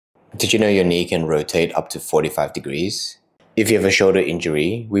Did you know your knee can rotate up to 45 degrees? If you have a shoulder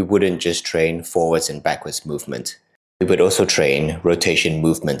injury, we wouldn't just train forwards and backwards movement. We would also train rotation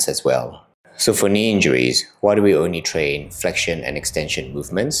movements as well. So for knee injuries, why do we only train flexion and extension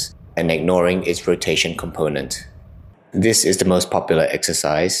movements and ignoring its rotation component? This is the most popular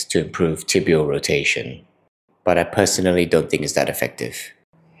exercise to improve tibial rotation, but I personally don't think it's that effective.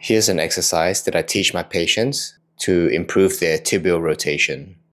 Here's an exercise that I teach my patients to improve their tibial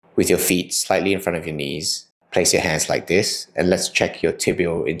rotation. With your feet slightly in front of your knees, place your hands like this, and let's check your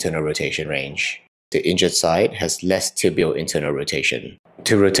tibial internal rotation range. The injured side has less tibial internal rotation.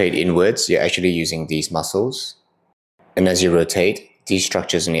 To rotate inwards, you're actually using these muscles. And as you rotate, these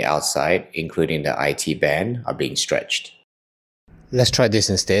structures on the outside, including the IT band, are being stretched. Let's try this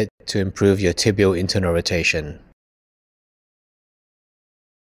instead to improve your tibial internal rotation.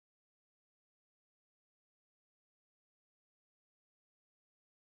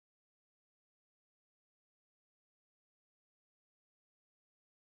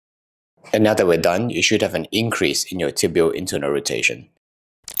 And now that we're done, you should have an increase in your tibial internal rotation.